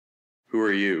Who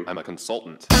are you? I'm a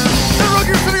consultant. That rug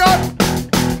you're sitting on!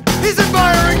 He's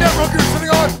admiring that rug you're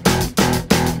sitting on!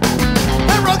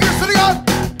 That rug you're sitting on!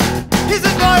 He's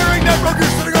admiring that rug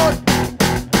you're sitting on!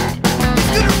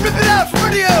 He's gonna rip it out from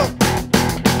under you!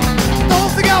 The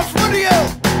whole thing out from under you!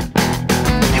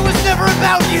 It was never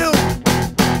about you!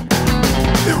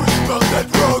 It was about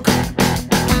that rug!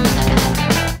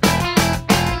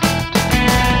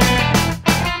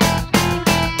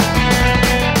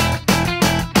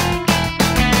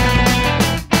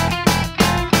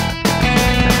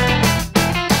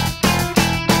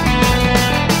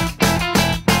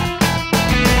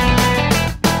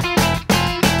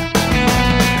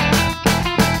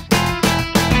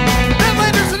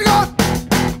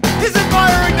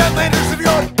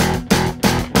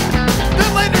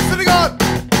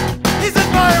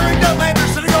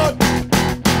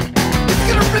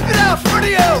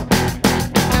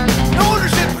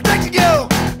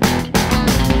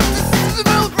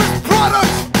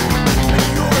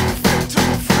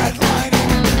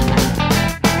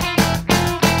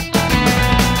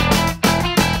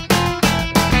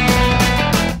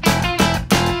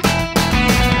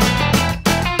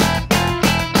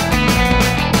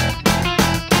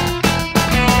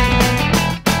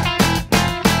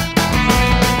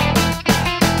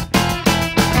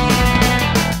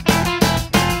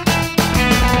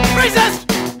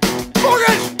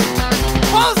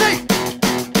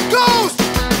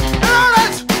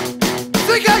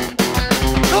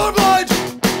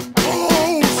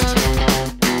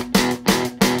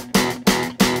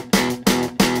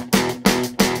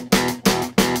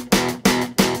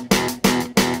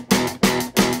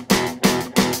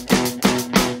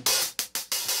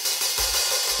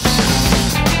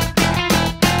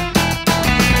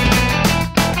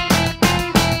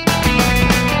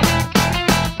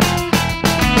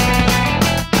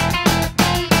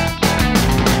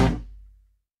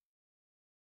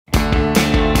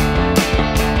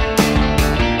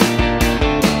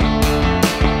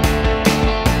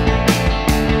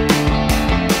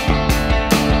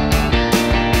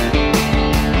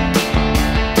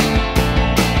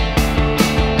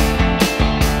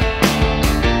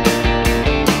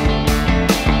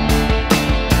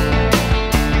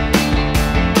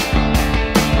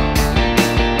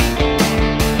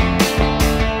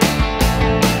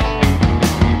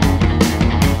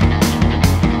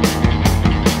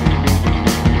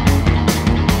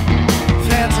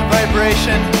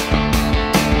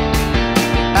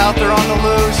 Out there on the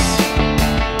loose,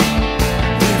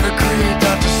 we've agreed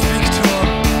not to speak to them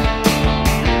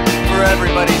for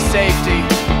everybody's safety.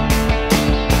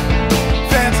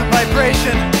 Fans of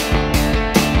vibration,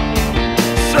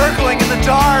 circling in the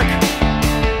dark,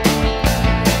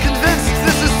 convinced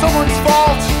this is someone's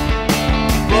fault,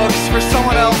 looks for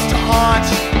someone else to haunt.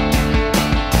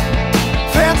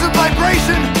 Fans of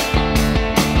vibration,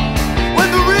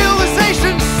 when the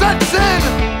realization sets in,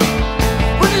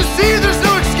 when you see there's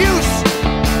no excuse,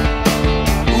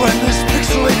 when this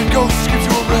pixelated ghost gives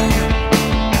you a ring.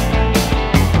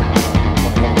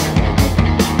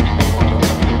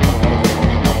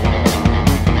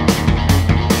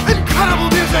 Incredible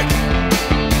music!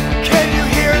 Can you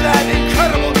hear that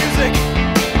incredible music?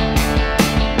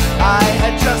 I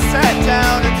had just sat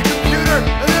down at the computer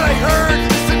and then I heard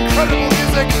this incredible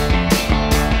music.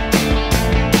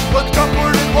 Looked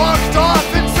upward and walked off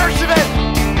in search of it.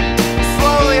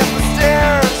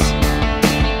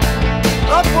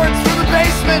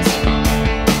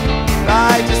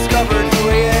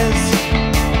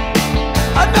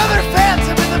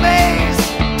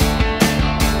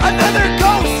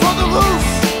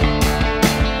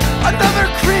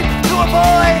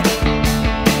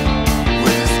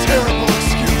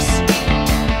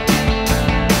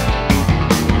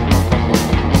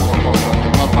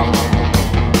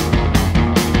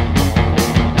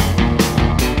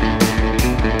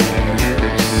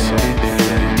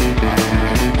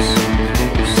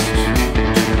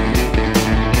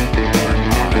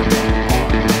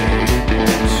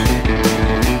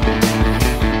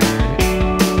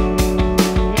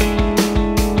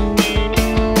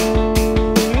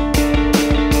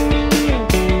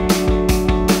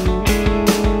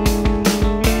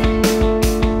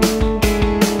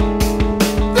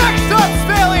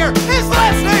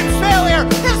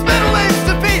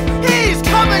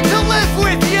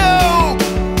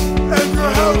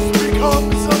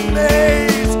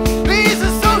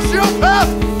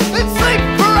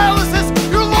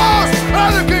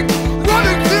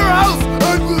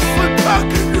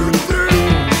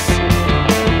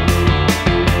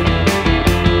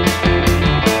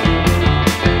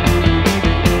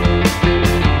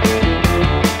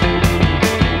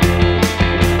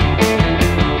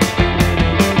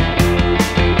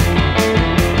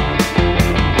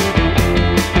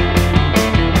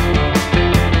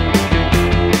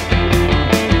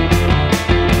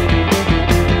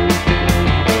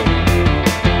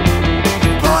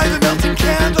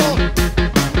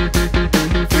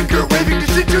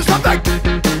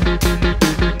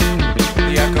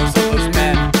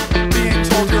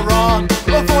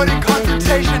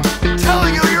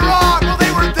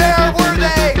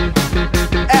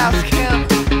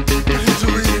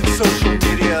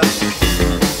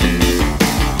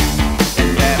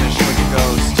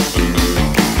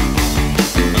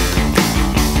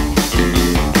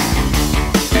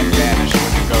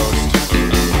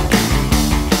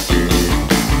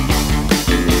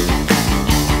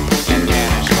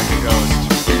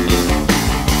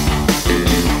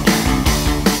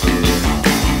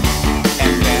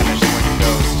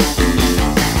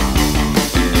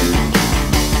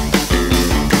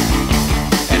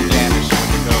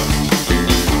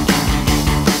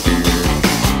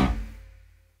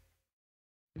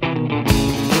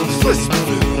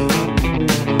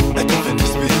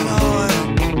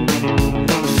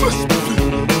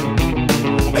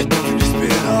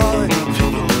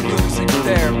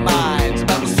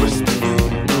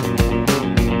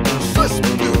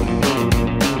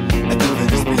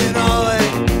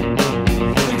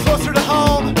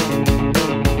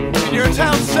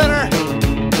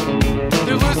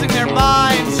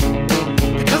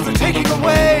 taking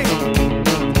away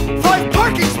 5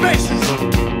 parking spaces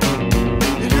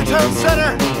in your town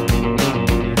center.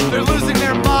 They're losing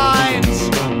their minds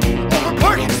over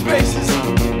parking spaces,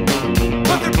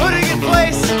 but they're putting in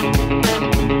place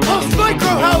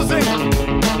post-micro housing,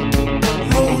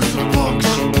 rows of bunks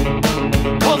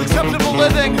called acceptable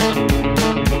living,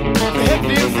 the hip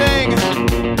new thing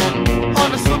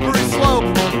on a slippery slope,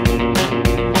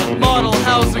 model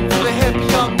housing for the hip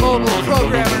young mobile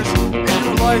programmers in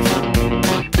your life.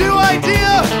 New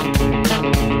idea,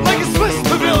 like a Swiss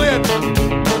Pavilion,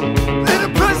 in a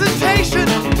presentation,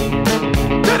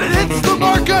 then it hits the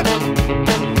market,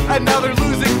 and now they're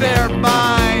losing their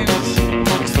minds,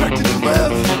 expected to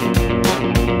live,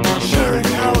 sharing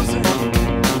housing,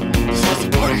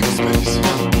 just parking spaces.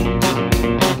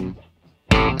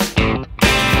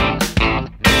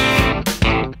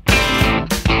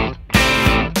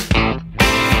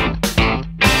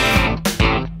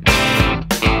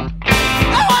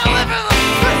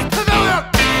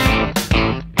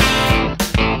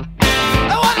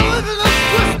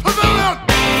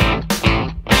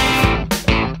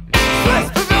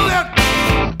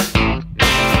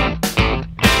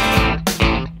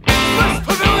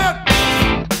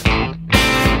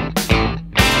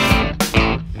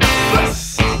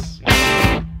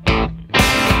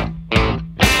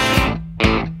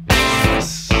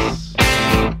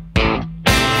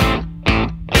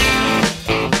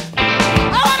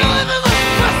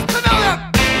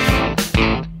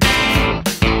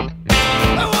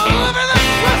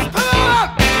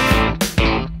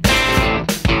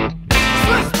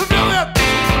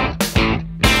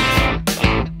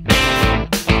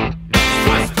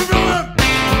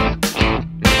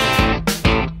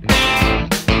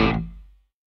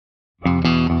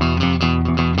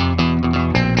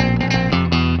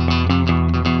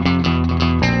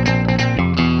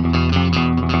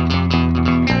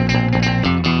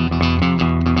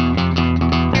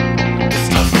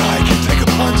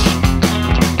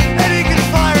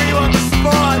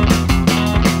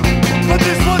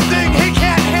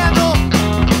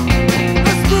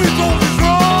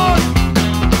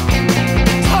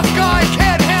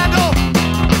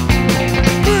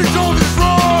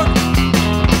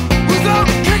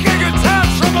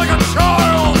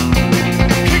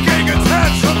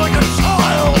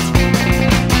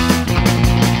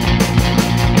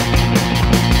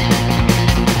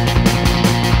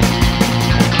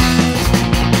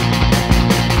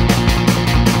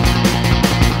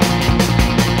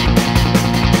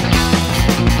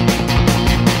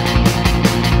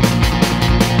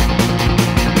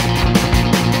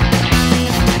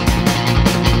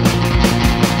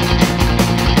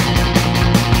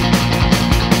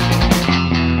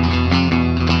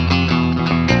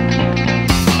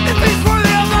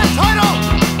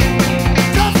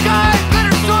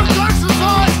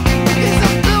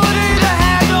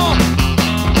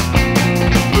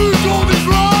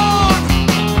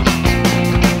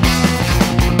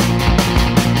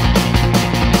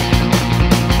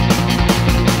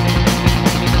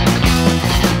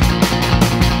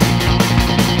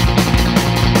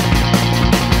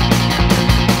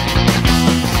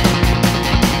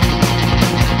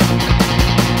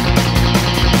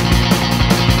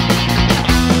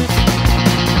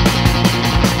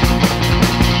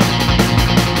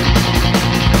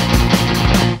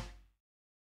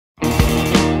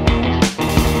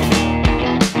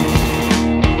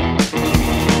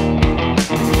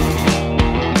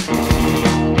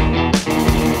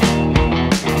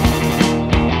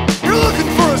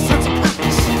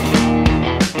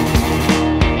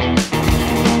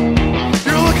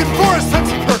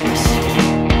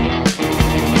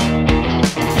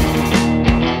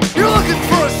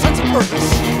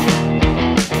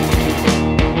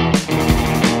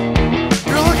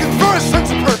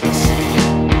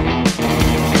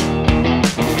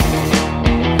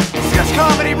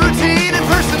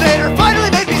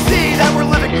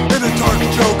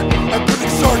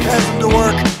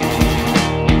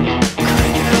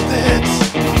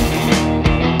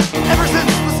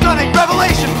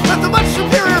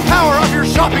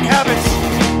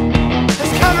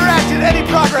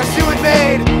 Progress you had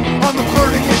made on the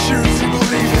burning issues you believe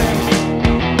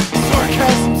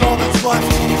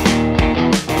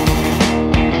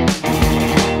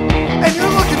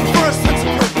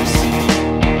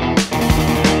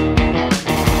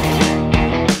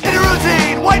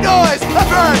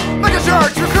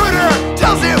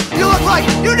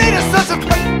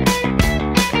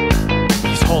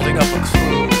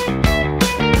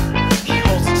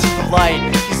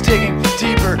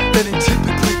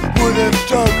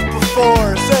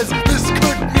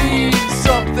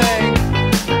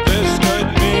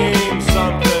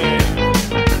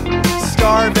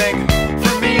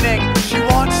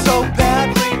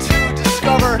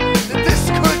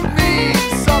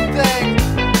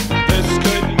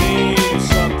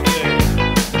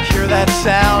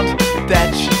sound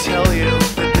that should tell you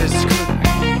that this could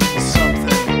mean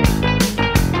something.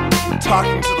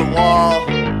 Talking to the wall.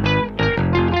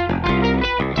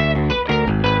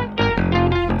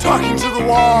 Talking to the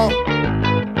wall.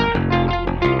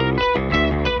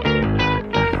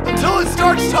 Until it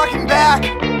starts talking back.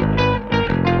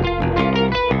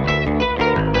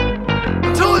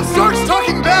 Until it starts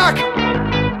talking back.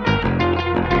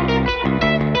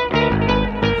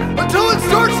 Until it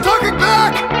starts talking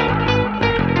back.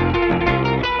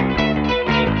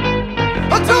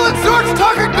 Until it starts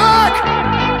talking back.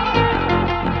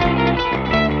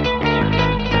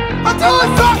 Until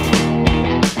it starts.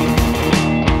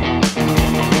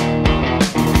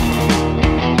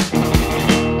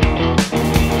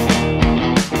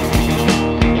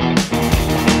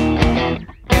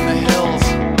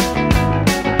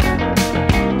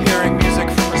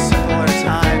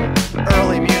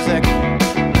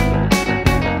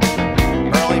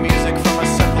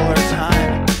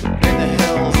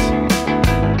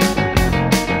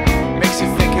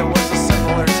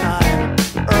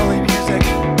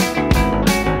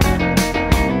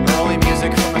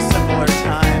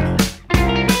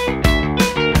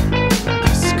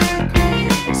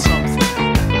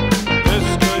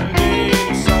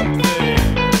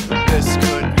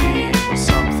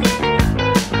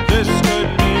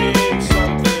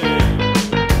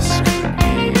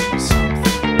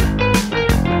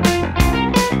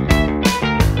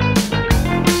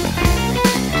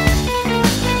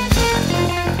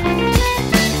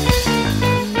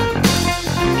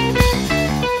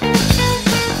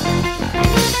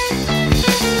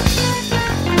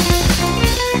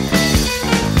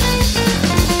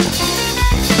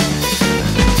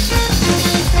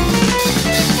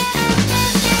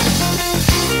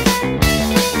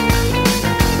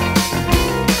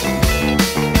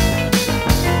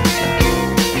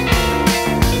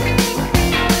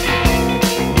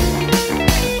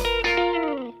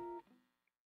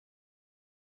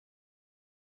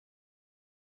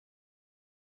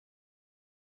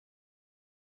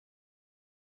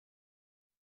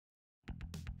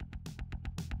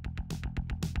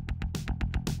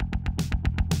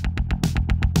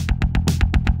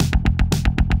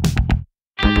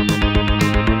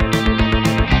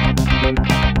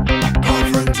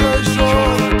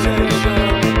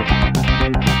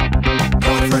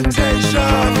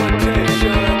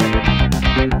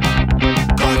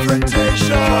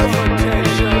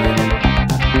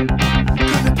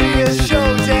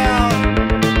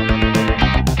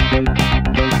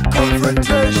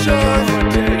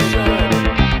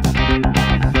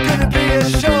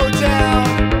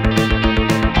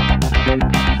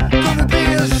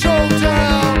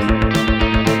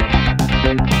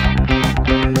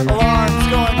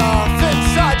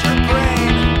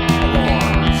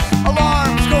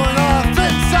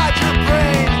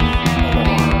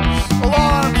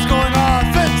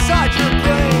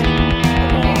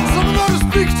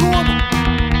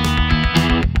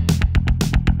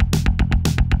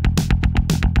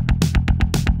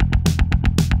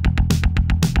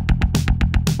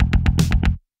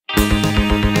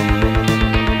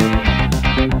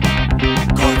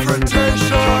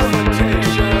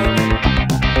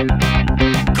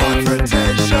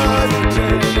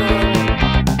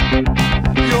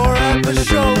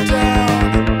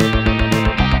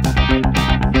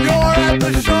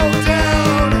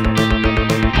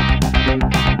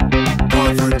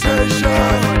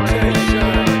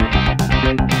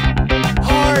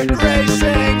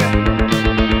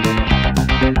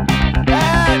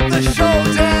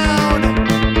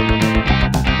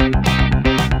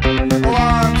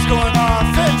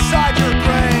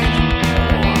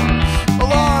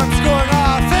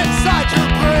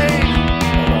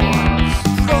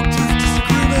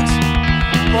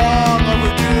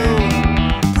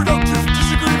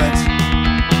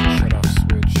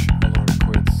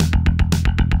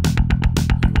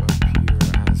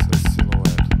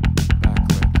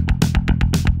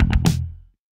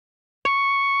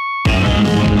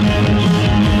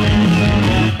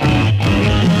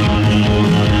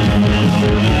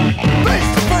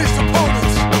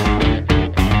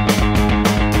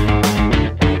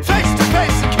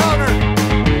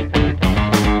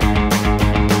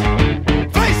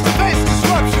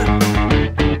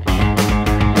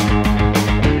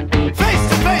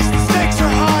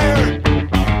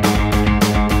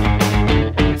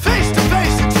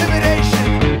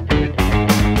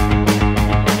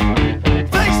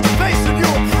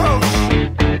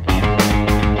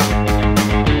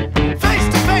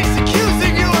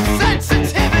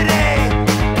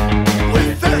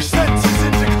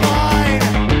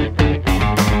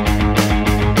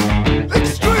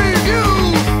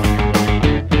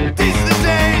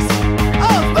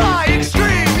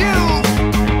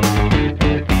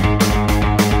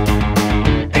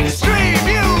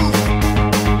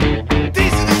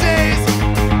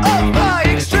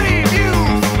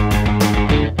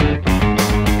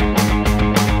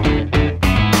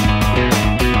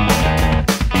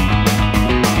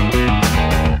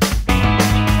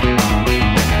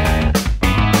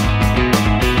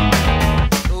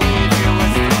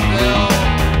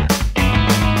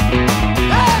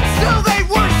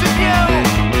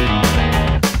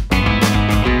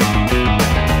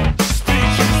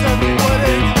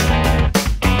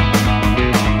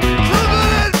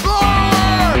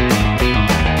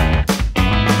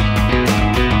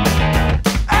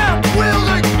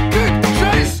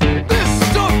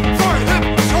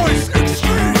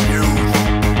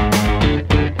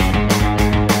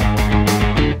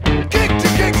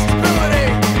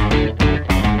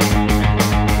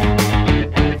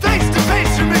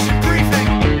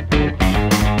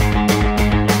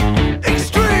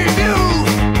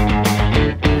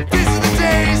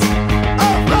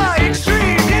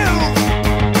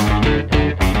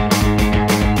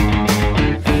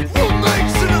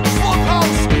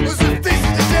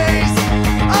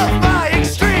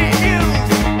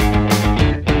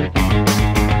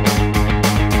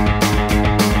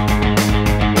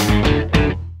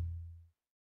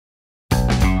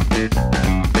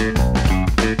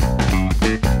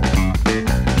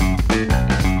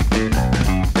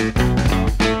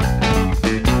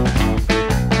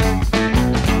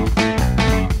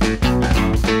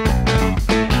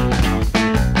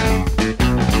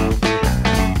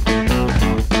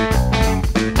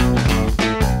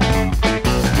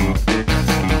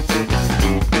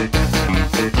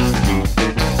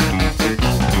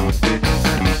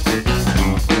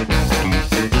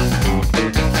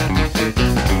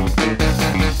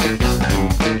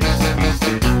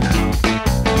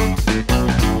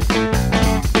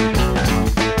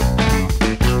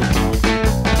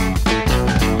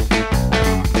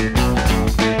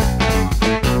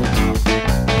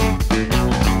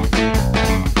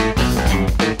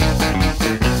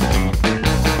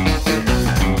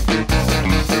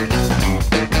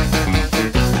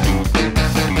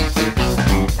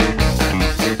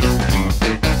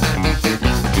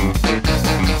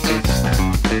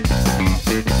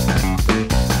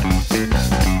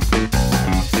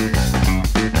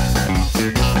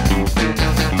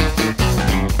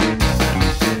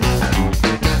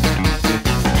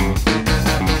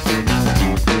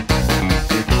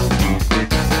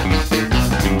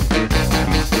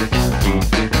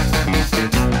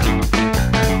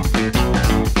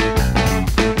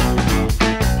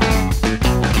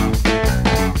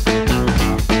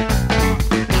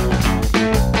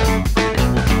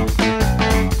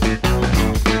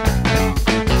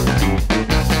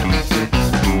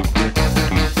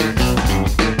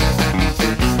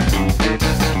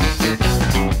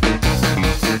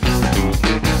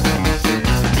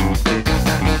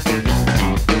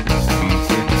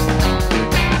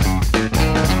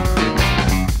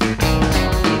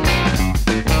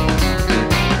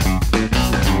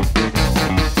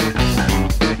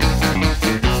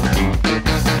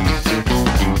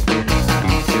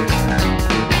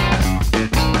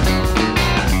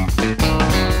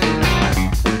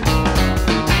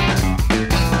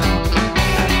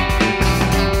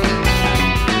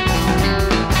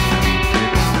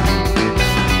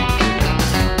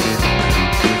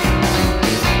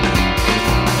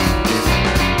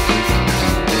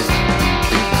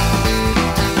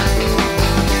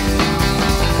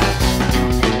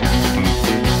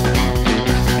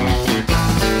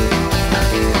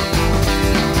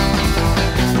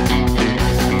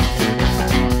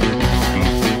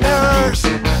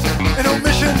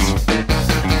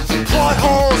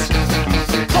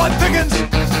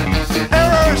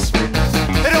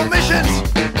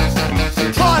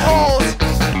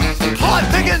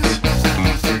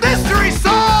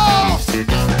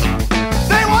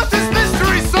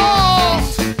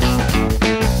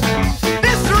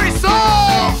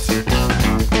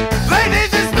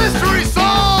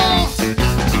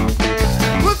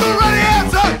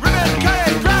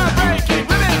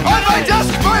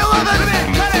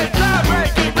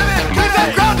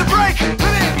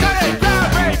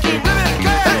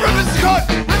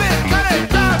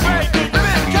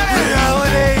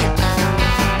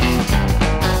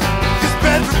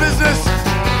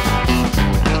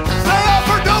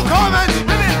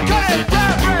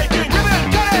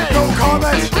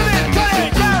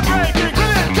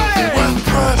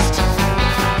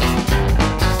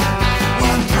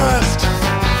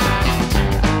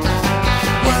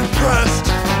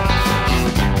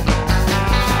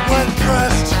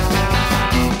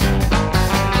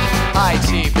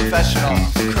 professional,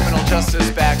 criminal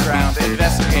justice background,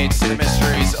 investigates the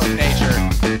mysteries of nature.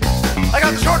 I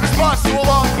got the short response to a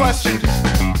long question.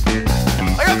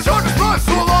 I got the short response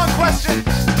to a long question.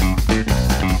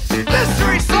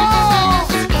 Mystery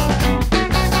solved!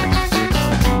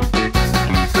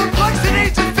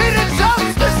 Complexity defeated,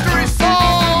 sounds mystery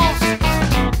solved!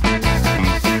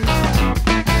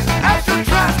 After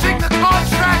drafting the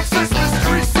contract, says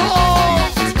mystery solved!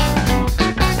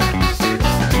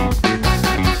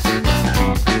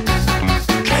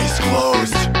 Case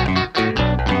closed.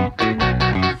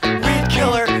 Weed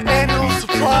killer, annual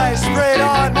supplies, sprayed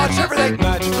on, watch everything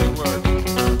magically work.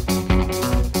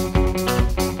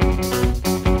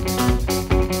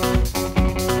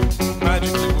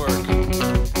 Magically work.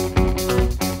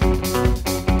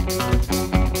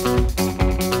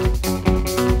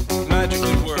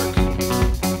 Magically work.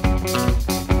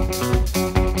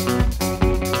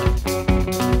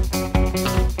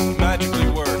 Magically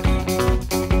work.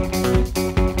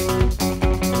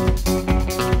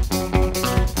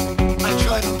 I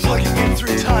tried unplugging it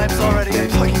 3 times already and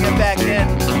plugging it back in.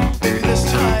 Maybe this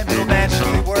time it'll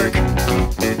magically work.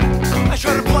 I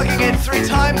tried unplugging it 3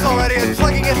 times already and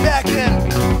plugging it back in.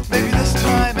 Maybe this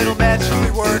time it'll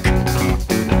magically work.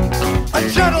 A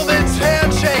gentleman's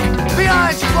handshake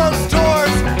behind closed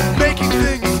doors, making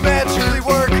things magically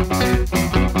work.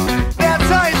 Mad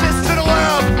scientists in a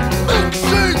lab,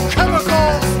 mixing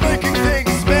chemicals, making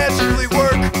things magically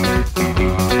work.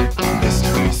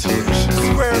 Mystery solution,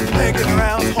 square peg and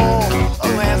round hole. A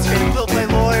landscape built by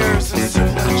lawyers and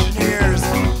civil engineers.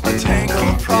 A tangle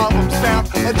of problems found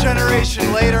a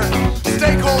generation later.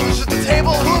 Stakeholders at the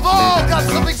table who have all got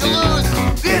something to lose.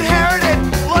 The inherited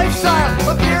lifestyle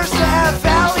appears to have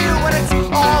value when it's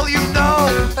all you know.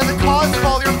 And the cause of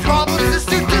all your problems is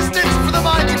too distant for the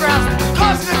mind to grasp.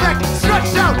 Cause and effect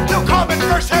stretched out, no common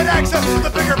first-hand access to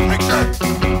the bigger picture.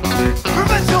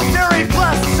 Provincial theory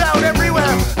blasts out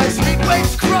everywhere as heat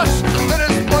waves crush and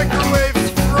as microwaves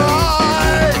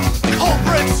fry.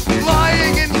 Culprits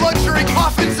lying in luxury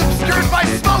coffins obscured by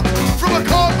smoke from a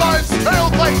combine's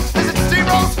tailpipe as it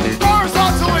steamrolls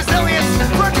horizontal as Elliot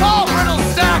for a tall brittle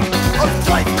stack of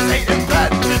glyphosate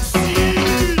embedded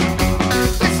seed.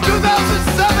 It's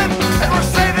 2007 and we're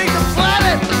saving the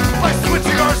planet by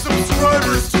switching our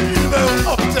subscribers to email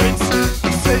updates.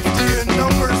 Safety in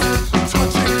numbers,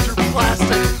 touching through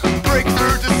plastic.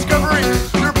 Breakthrough discovery,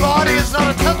 your body is not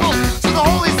a temple, so the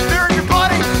Holy Spirit in your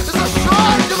body is a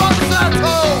shrine to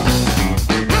Monsanto.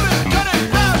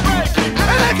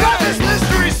 And they've got this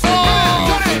mystery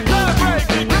solved.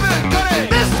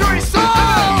 Mystery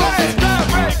solved.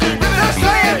 They're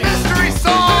saying mystery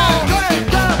solved.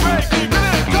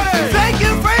 Thank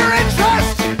you for your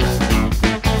interest.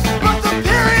 But the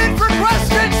period for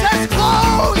questions has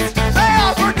closed. They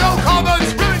offered no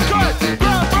comments.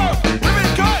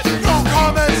 No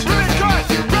comments.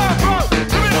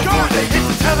 Before they hit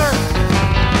the tether,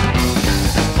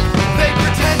 they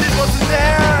pretend it wasn't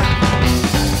there.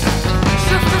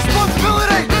 Shift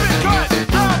responsibility.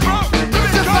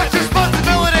 Deflect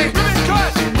responsibility.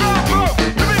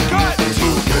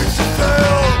 Too big to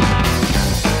fail.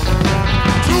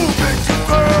 Too big to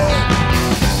fail.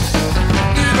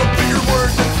 Need a bigger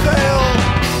word than fail.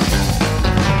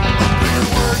 A bigger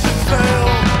word than fail.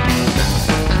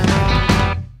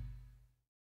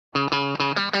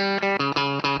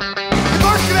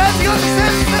 Mark Szymanski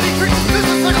understands that he treats his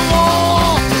business like a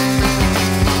wall.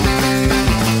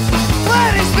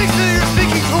 When he speaks to you, you're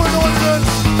speaking to an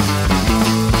ordinance.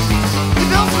 He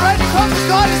builds the right to come to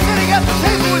God, he's sitting at the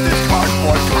table with his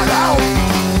cardboard cutout.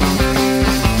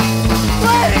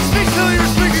 When he speaks to you,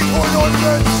 you're speaking to an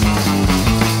ordinance.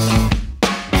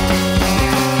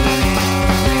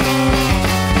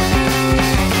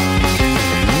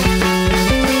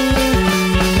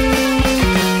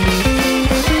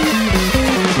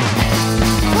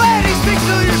 When he speaks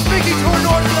to you, you're speaking to an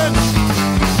ordinance.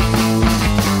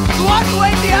 Walk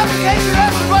away, the application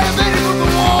has to write a meeting with the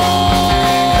wall.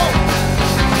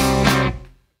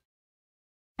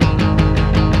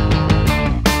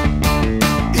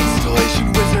 Installation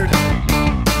wizard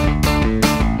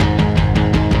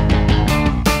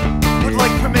would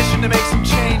like permission to make some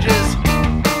changes.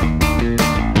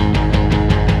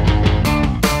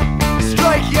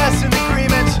 Strike yes in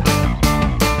agreement.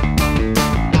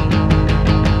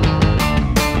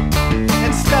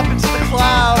 And step into the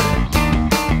cloud.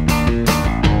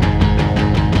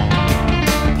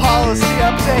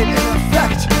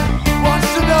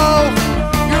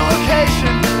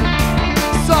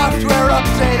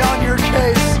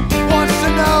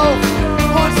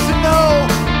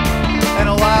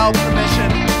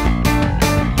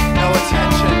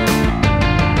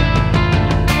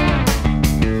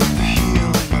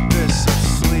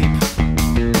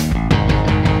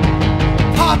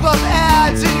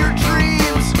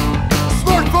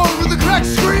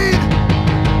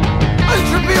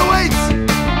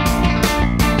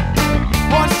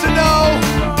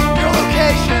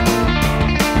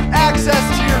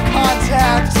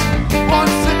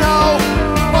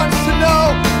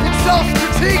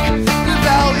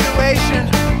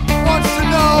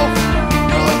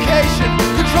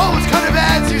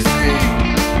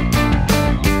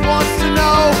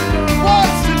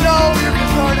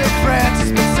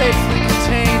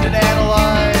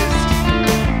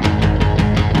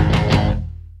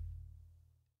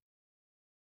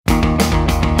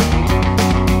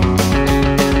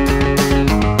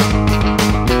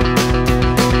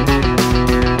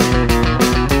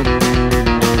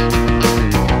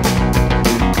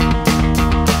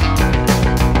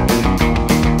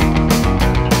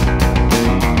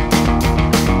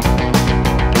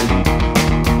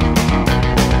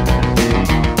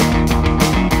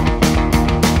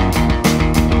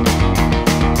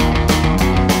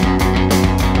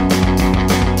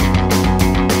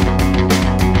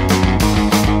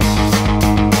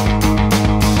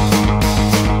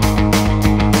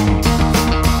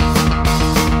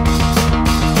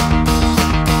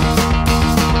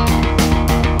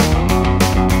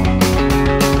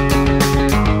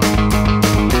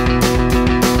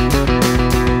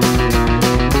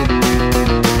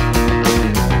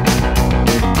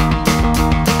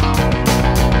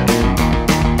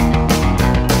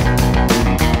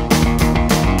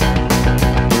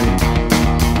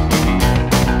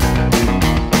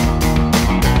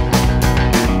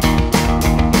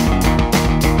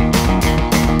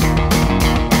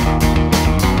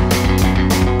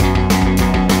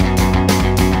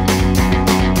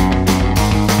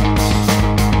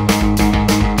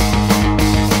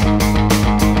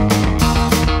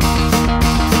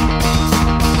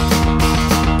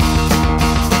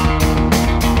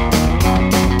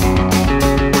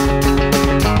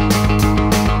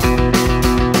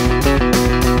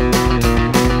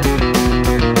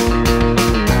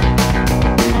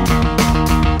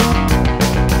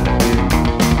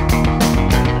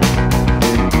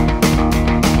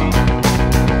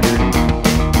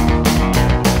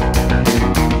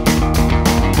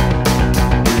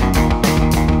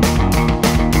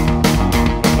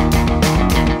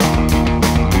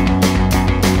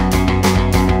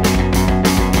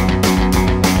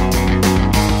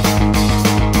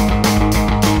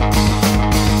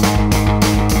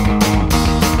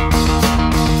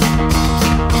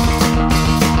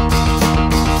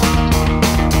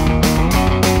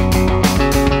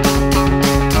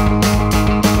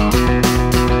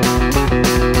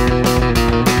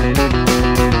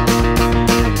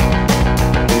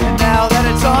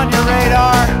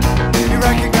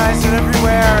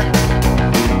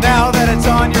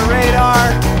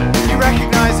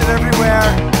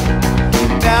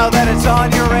 now that it's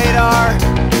on your radar,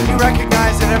 you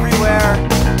recognize it everywhere.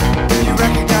 You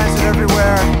recognize it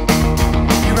everywhere.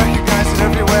 You recognize it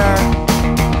everywhere.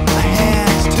 A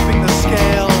hand tipping the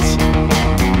scales.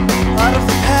 Out of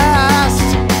the past,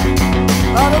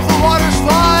 out of the water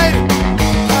slide,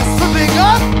 past slipping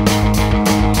up,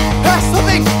 past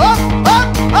slipping up,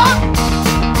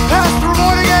 past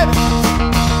avoiding it,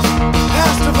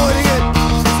 past avoiding it.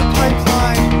 It's a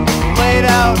pipeline laid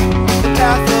out, the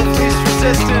path of least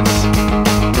resistance,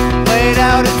 laid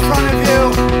out in front of you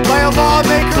by a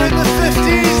lawmaker in the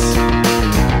 50s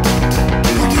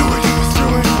who knew what he was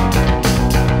doing.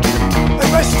 And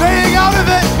by staying out of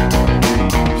it,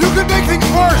 you could make things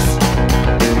worse.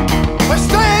 By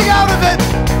staying out of it,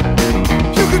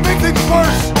 you could make things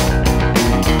worse.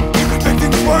 You could make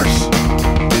things worse.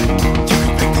 You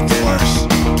could make things worse.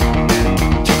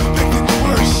 You could make things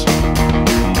worse.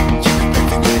 You could make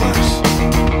things worse.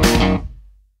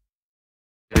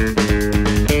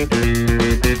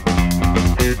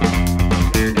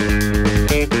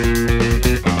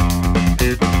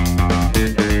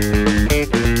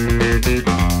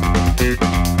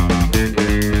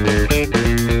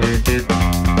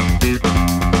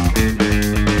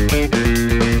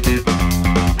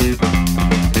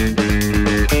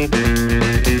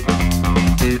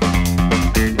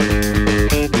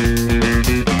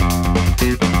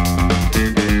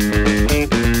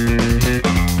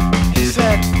 He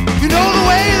said, you know the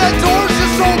way that door's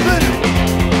just open?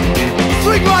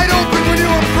 Swing wide open when you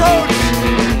approach.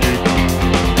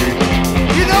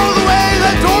 You know the way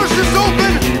that door's just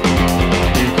open?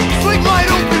 Swing wide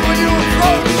open when you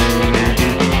approach.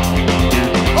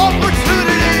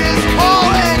 Opportunity is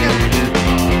calling.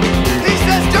 He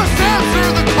says just answer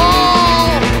the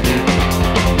call.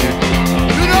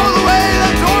 You know the way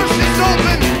that door's just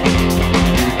open?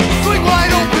 Swing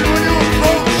wide open when you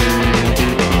approach.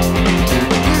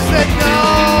 You said no.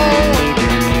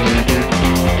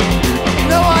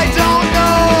 No, I don't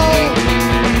know.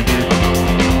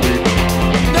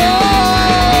 No.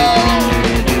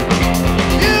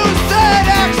 You said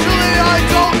actually I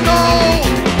don't know.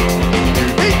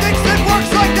 He thinks it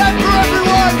works like that for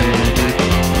everyone.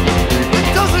 It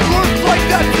doesn't work like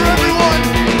that for everyone.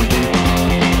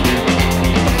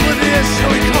 Oblivious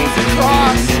how he comes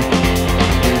across.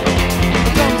 A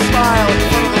dumb smile in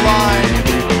front of the line.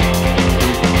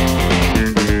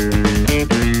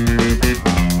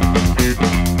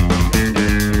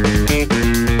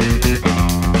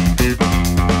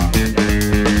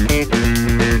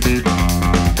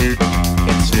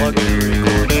 It's luxury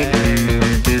gourmet.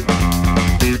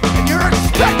 And you're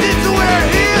expected to wear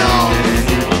heels.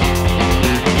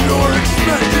 You're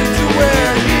expected to wear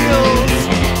heels.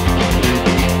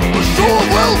 A show of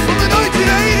wealth from the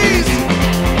 1980s.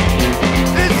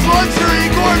 It's luxury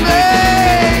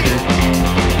gourmet.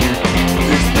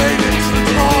 He's made it to the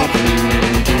top.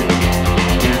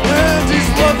 And he's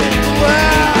leveled the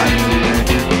land.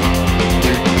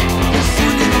 He's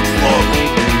swinging a club.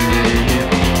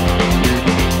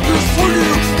 He's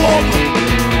swinging a club.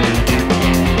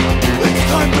 It's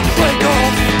time to play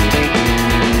golf.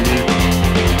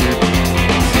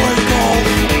 Play golf.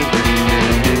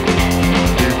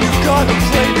 You've got to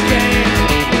play the game.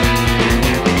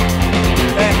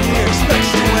 And he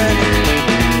expects to win.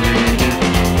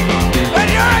 And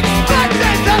you're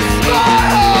expected to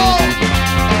smile!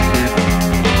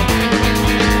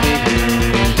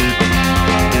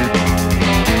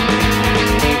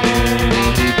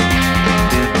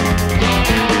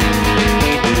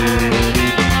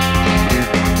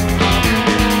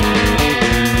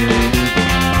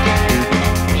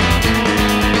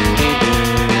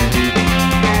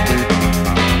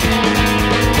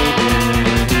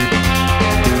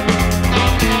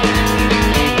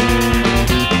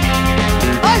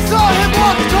 I saw him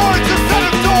walk towards a set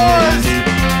of doors,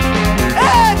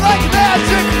 and like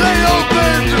magic they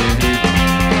opened.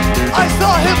 I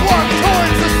saw him walk